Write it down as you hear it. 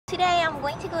Today I'm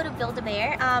going to go to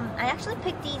Build-A-Bear. I actually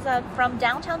picked these up from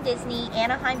downtown Disney,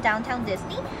 Anaheim downtown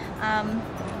Disney.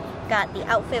 Got the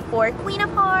outfit for Queen of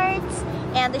Hearts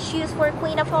and the shoes for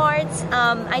Queen of Hearts.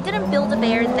 I didn't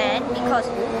Build-A-Bear then because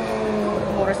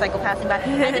motorcycle passing by.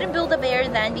 I didn't Build-A-Bear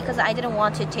then because I didn't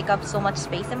want to take up so much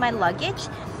space in my luggage.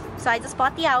 So I just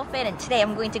bought the outfit, and today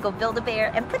I'm going to go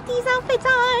Build-A-Bear and put these outfits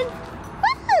on.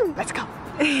 Woohoo! Let's go.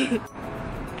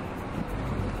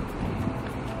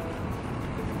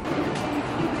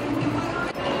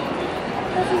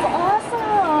 This is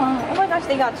awesome! Oh my gosh,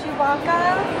 they got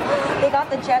Chewbacca, they got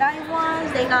the Jedi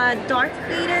ones, they got Darth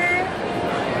Vader,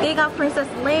 they got Princess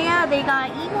Leia, they got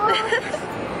Ewoks.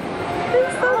 This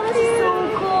is so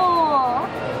cool!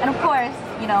 And of course,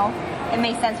 you know, it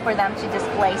makes sense for them to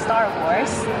display Star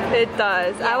Wars. It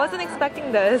does. Yeah. I wasn't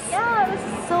expecting this. Yeah, this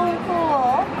is so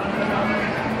cool.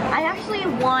 I actually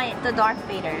want the Darth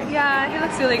Vader. Yeah, he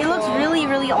looks really cool. It looks really,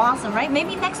 really awesome, right?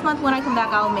 Maybe next month when I come back,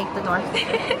 I'll make the Darth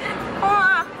Vader.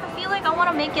 I feel like I want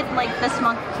to make it like this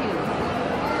month too.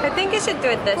 I think you should do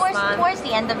it this month. Towards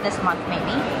the end of this month,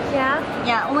 maybe. Yeah?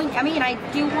 Yeah, only, I mean, I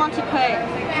do want to put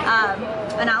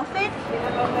an outfit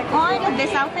on,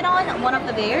 this outfit on, one of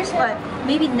the bears, but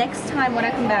maybe next time when I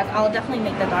come back, I'll definitely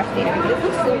make the Darth Vader. It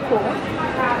looks so cool.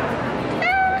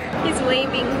 Ah, he's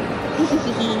waving.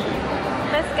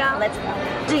 Let's go. Let's go.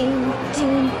 Ding,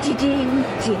 ding, ding, ding,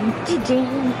 ding,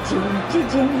 ding, ding,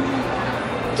 ding,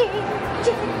 ding,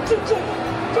 ding.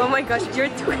 Oh my gosh, you're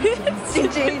twins.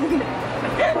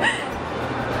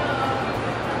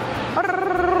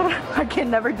 I can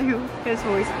never do his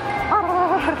voice.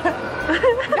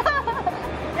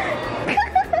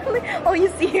 Oh, you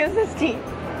see his teeth.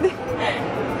 They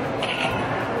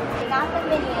got the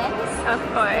Minions. Of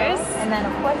course. And then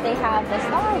of course they have the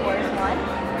Star Wars one.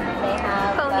 They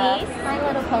have ponies. My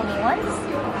Little Pony ones.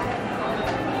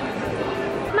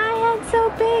 My head's so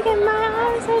big and my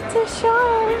arms are too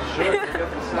short.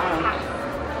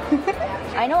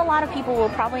 I know a lot of people will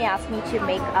probably ask me to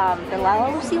make the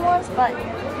Lala Lucy ones, but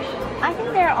I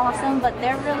think they're awesome, but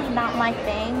they're really not my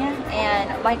thing. And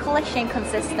my collection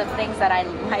consists of things that I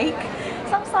like.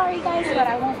 So I'm sorry guys, but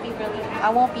I won't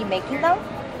be making them.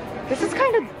 This is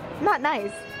kind of not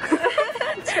nice.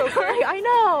 Sorry, I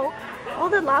know. All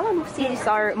the Lala Lucy's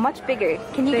are much bigger.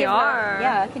 Can you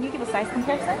can you give a size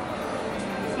comparison?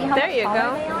 See how much taller they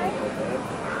are?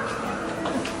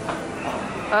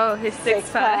 Oh, his six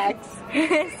packs.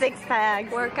 6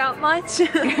 packs. Workout much?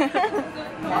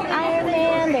 Iron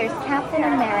Man, there's Captain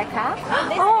America.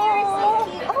 This bear is so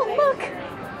cute. Oh look!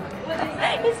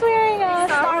 He's wearing a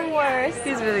Star Wars.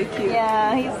 He's really cute.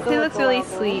 Yeah, he looks really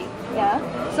sweet. Yeah.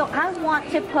 So I want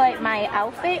to put my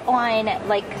outfit on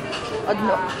like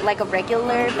a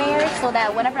regular bear, so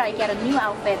that whenever I get a new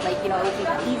outfit, like, you know, it will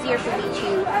be easier for me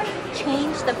to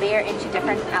change the bear into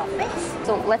different outfits.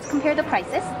 So let's compare the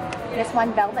prices. This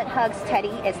one, Velvet Hugs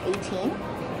Teddy, is $18.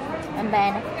 And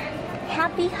then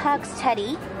Happy Hugs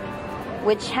Teddy,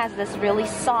 which has this really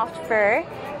soft fur,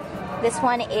 this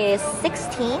one is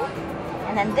 $16.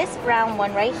 And then this brown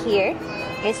one right here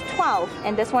is $12.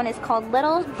 And this one is called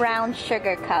Little Brown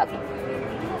Sugar Cup.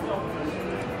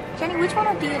 Jenny, which one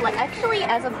do you like? Actually,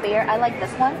 as a bear, I like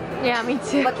this one. Yeah, me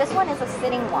too. But this one is a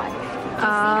sitting one. Do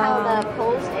you see how the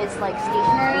pose is like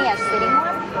stationary as sitting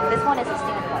one? This one is a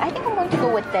standing one. I think I'm going to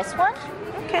go with this one.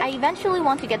 Okay. I eventually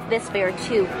want to get this bear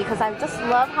too, because I just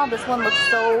love how this one looks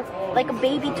so like a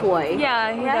baby toy.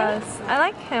 Yeah, he does. I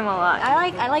like him a lot.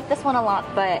 I like this one a lot,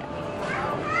 but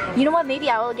you know what? Maybe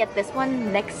I will get this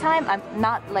one next time. I'm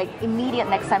not like immediate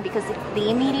next time, because the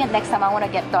immediate next time I want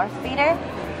to get Darth Vader.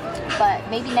 But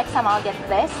maybe next time I'll get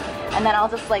this, and then I'll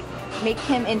just like make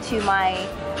him into my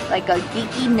like a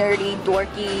geeky, nerdy,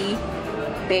 dorky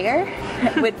bear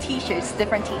with t-shirts,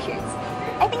 different t-shirts.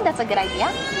 I think that's a good idea.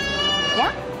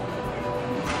 Yeah?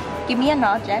 Give me a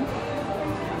nod, Jen.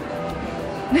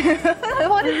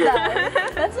 What is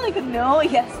that? That's like a no,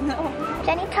 yes, no.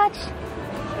 Jenny, touch.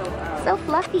 So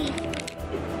fluffy.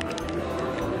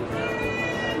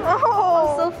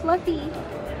 Oh, so fluffy.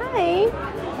 Hi.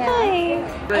 Yeah. Hi.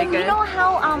 Really and good. You know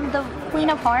how the Queen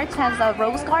of Hearts has a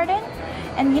rose garden?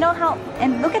 And you know how,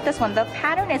 and look at this one, the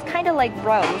pattern is kind of like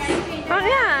rose. Oh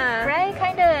yeah. Right?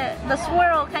 Kind of, the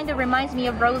swirl kind of reminds me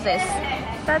of roses.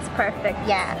 That's perfect.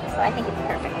 Yeah, so I think it's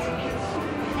perfect.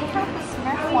 They have the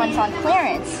Smurf ones on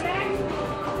clearance.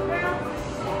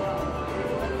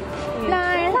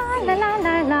 La la la la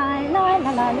la la la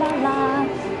la la la la.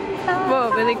 Whoa,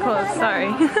 really close,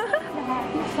 sorry.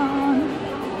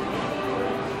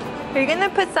 Are you gonna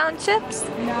put sound chips?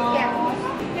 No.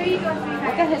 Yeah. Here you go.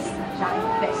 Look at his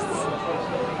giant fists.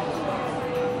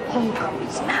 Homecoming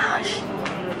smash.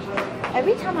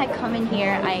 Every time I come in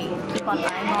here, I keep on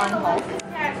eyeing on Hulk.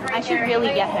 I should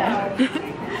really get him.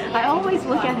 I always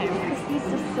look at him because he's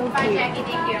just so cute.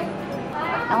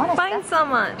 I want to Find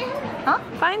someone. Huh?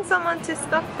 Find someone to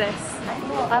stuff this.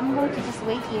 I'm going to just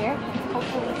wait here.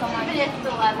 Hopefully someone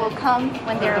will come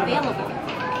when they're available.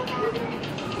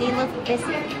 They look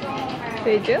busy.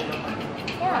 They do?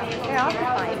 Yeah, they're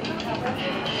occupied.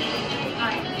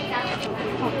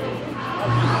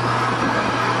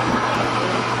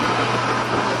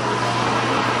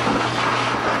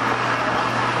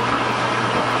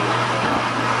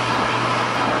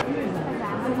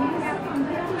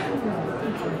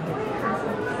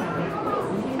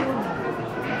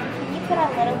 Can you put a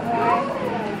little more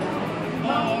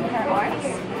in her arms?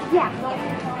 Yeah.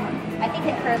 I think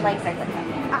that her legs are good enough.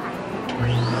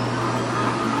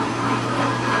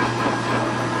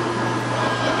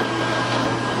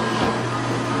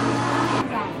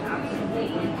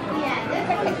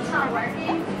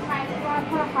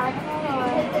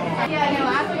 Yeah, no,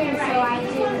 I'm doing so I do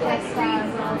just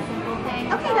simple things.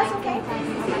 Okay, that's okay. Okay,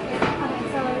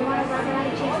 so you want to rub it on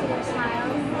your cheeks to their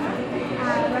smiles.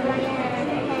 Rub it on your hair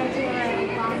to your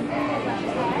long hair.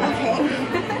 Okay.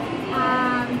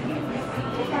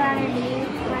 Put it on your knees.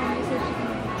 Put it on your so she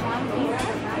can jump.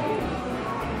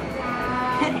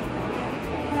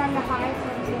 Put on the heart so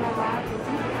it's going to rub.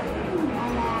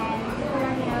 And then put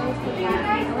on your nose. Put it on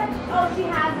your nose. Oh, she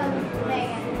has a leg.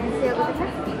 And seal with the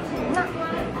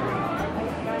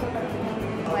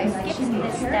I skipped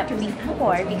this step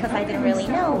before because I didn't really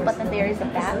know, but then there is a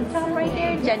bathtub right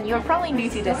there. Jen, you're probably new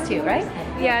to this too, right?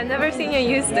 Yeah, I've never seen you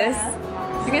use this.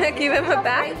 You're gonna give him a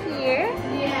bath? Right here.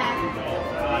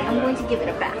 Yeah. I'm going to give it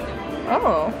a bath.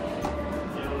 Oh.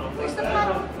 Where's the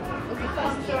paddle?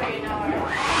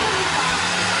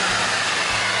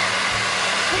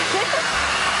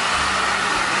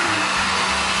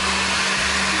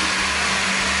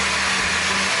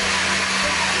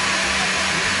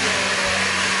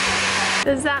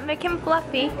 Does that make him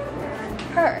fluffy?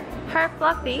 Her. Her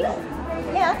fluffy?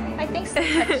 Yeah, I think so.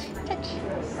 Touch.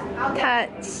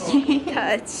 Touch. Touch.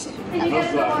 Touch.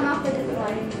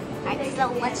 Alright, so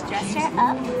let's dress her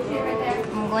up.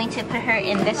 I'm going to put her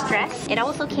in this dress. It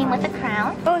also came with a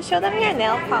crown. Oh, show them your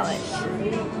nail polish.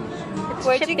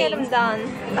 Where'd you get them done?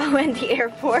 Oh, in the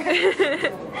airport.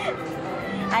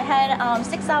 I had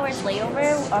 6 hours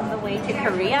layover on the way to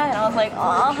Korea, and I was like,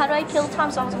 oh, how do I kill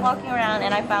time? So I was walking around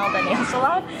and I found a nail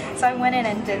salon, so I went in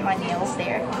and did my nails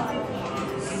there.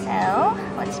 So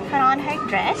let's put on her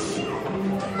dress.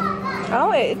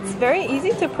 Oh, it's very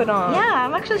easy to put on. Yeah,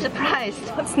 I'm actually surprised.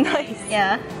 That's nice.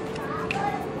 Yeah.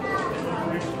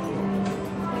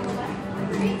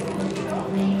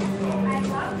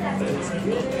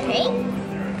 Okay.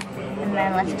 And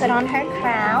then let's put on her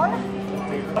crown.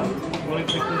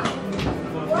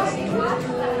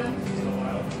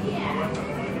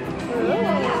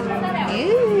 Ooh.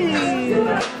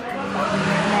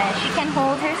 And then she can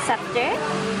hold her scepter.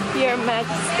 Your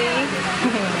Majesty.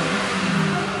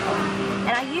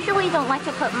 And I usually don't like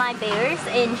to put my bears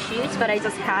in shoes, but I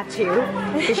just had to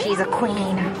because she's a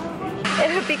queen.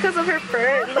 Because of her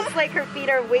fur, it looks like her feet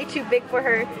are way too big for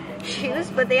her shoes,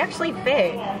 but they actually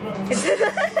fit.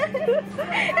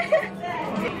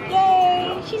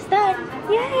 Yay! She's done!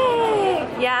 Yay!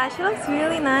 Yeah, she looks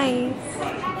really nice.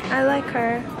 I like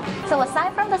her. So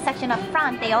aside from the section up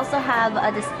front, they also have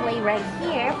a display right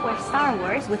here for Star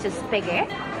Wars, which is bigger.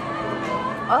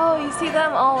 Oh, you see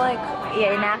them all like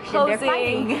in action. posing. They're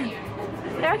fighting.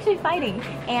 They're actually fighting.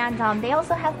 And they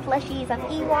also have plushies of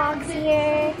Ewoks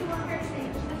here.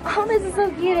 Oh, this is so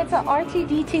cute. It's an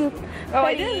R2-D2. Oh,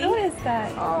 I didn't notice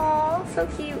that. Oh, so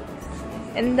cute.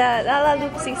 And the Lala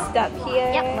Loopsy stuff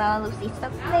here. Yep, Lala Loopsy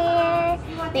stuff there.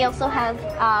 They also have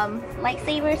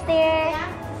lightsabers there.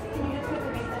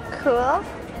 Cool.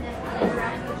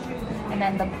 And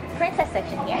then the princess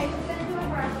section here.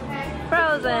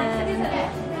 Frozen.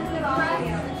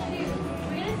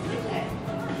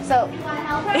 So,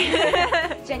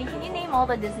 Jenny, can you name all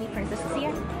the Disney princesses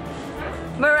here?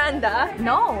 Miranda.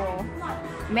 No.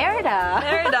 Merida.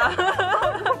 Merida.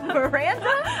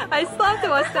 Miranda? I still have to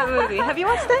watch that movie. Have you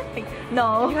watched it?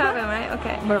 No. You haven't, right?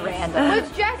 Okay. Miranda.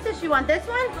 Which dress does she want? This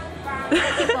one?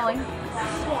 Keep going.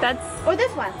 That's Or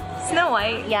this one? Snow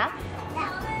White. Yeah?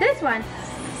 This one?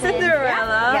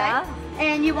 Cinderella. Yeah.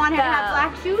 And you want her to have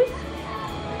black shoes?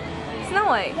 Snow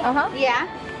White. Uh-huh. Yeah.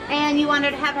 And you want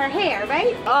her to have her hair,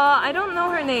 right? I don't know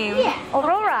her name. Yeah.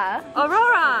 Aurora.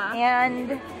 Aurora.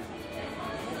 And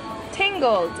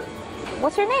Tangled.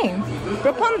 What's her name?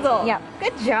 Rapunzel. Yeah.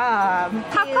 Good job.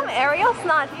 How come Ariel's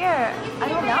not here? I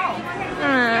don't know.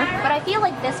 But I feel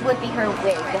like this would be her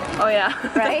wig. Oh yeah,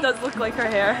 Right? That does look like her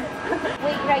hair.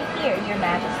 Wait right here, Your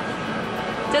Majesty.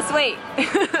 Just wait.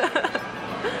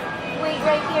 Wait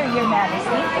right here, Your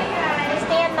Majesty.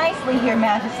 Stand nicely, Your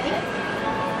Majesty.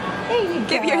 There you go.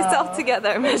 Give yourself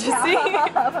together, Majesty. You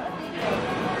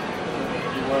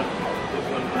want this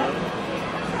one crown?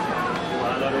 You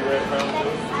want another red crown too?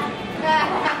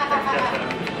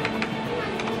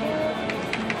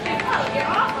 You're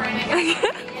offering it.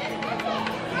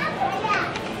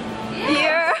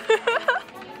 Here.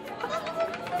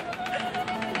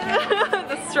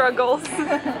 The struggles.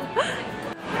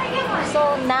 So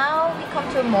now we come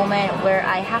to a moment where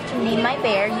I have to name my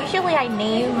bear. Usually I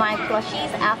name my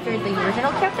plushies after the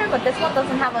original character, but this one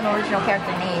doesn't have an original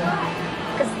character name.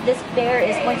 Because this bear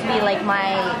is going to be like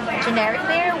my generic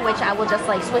bear, which I will just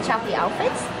like switch out the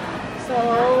outfits. So,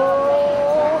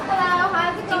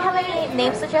 do you have any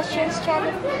name suggestions,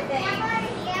 Jenny?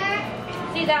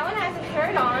 See, that one has a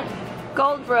shirt on.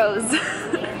 Gold Rose.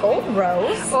 Gold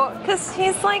Rose? Well, because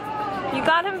she's like, you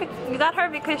got her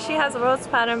because she has a rose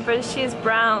pattern, but she's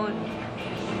brown.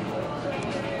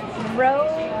 Rose?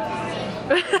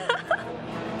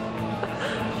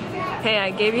 Hey,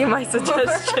 I gave you my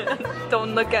suggestion.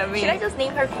 Don't look at me. Should I just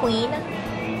name her Queen?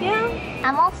 Yeah.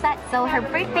 I'm all set. So her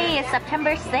birthday is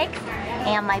September 6th,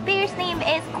 and my bear's name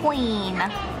is Queen.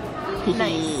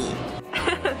 Nice.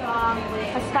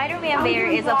 A Spider-Man bear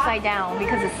is upside down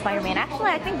because it's Spider-Man.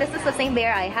 Actually, I think this is the same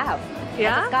bear I have.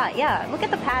 Yeah? I just got, yeah. Look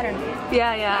at the pattern.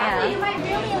 Yeah. You might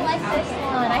really like this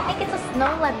one. I think it's a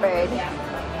snow leopard.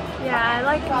 Yeah, I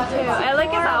like him too. I like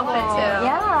his outfit too.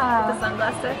 Yeah. The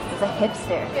sunglasses. It's a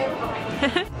hipster.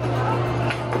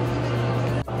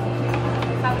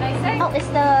 Have a nice day. Oh, it's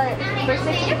the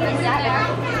birthday certificate. Is that it?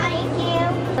 Thank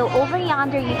you. So over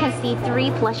yonder you can see 3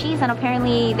 plushies, and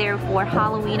apparently they're for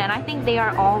Halloween, and I think they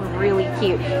are all really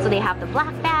cute. So they have the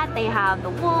black bat, they have the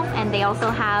wolf, and they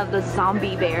also have the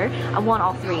zombie bear. I want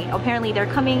all 3. Apparently they're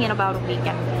coming in about a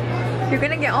weekend. You're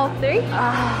gonna get all 3?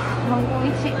 I'm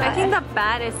going to. I think the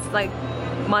bat is like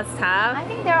must have. I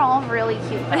think they're all really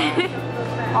cute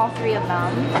though. All 3 of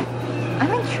them.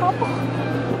 I'm in trouble.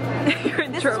 You're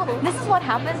in trouble. This is what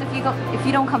happens if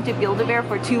you don't come to Build-A-Bear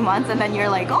for 2 months and then you're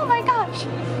like, oh my gosh.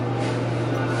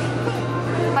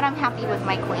 But I'm happy with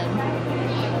my queen.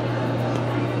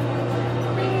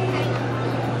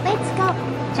 Let's go.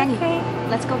 Jenny,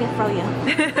 let's go get Froyo.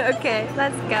 Okay,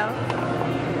 let's go.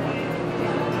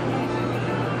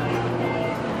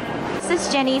 This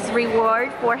is Jenny's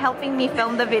reward for helping me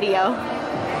film the video.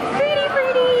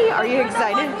 Pretty. Are you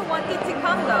excited? You're the one who wanted to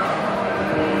come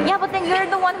though. Yeah, but then you're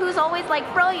the one who's always like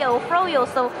Froyo.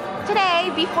 So today,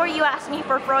 before you asked me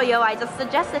for Froyo, I just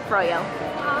suggested Froyo.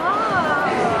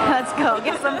 Ah. Let's go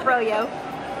get some Froyo.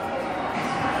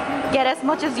 Get as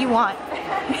much as you want.